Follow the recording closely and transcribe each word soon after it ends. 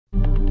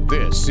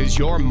This is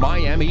your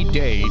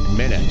Miami-Dade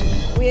Minute.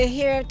 We're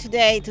here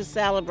today to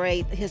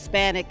celebrate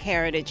Hispanic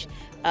Heritage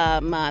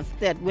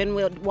Month at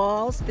Windward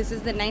Walls. This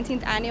is the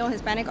 19th annual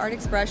Hispanic Art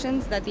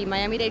Expressions that the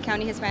Miami-Dade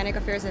County Hispanic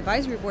Affairs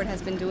Advisory Board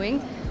has been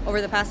doing over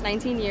the past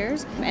 19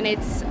 years. And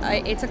it's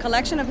a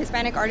collection of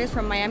Hispanic artists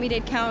from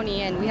Miami-Dade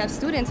County, and we have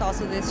students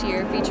also this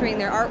year featuring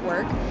their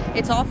artwork.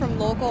 It's all from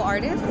local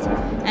artists,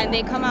 and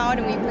they come out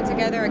and we put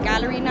together a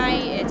gallery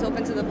night. It's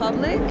open to the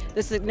public.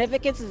 The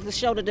significance is to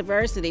show the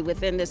diversity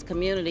within this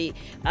community,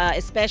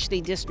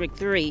 especially District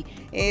 3.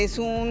 Es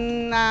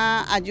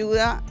una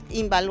ayuda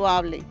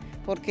invaluable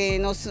porque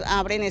nos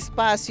abren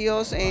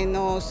espacios,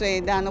 nos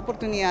dan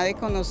oportunidad de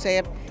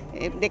conocer,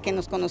 de que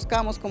nos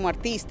conozcamos como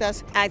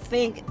artistas. I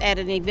think at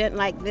an event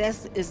like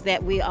this is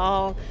that we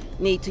all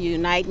need to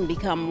unite and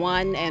become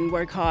one and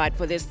work hard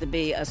for this to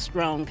be a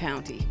strong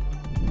county.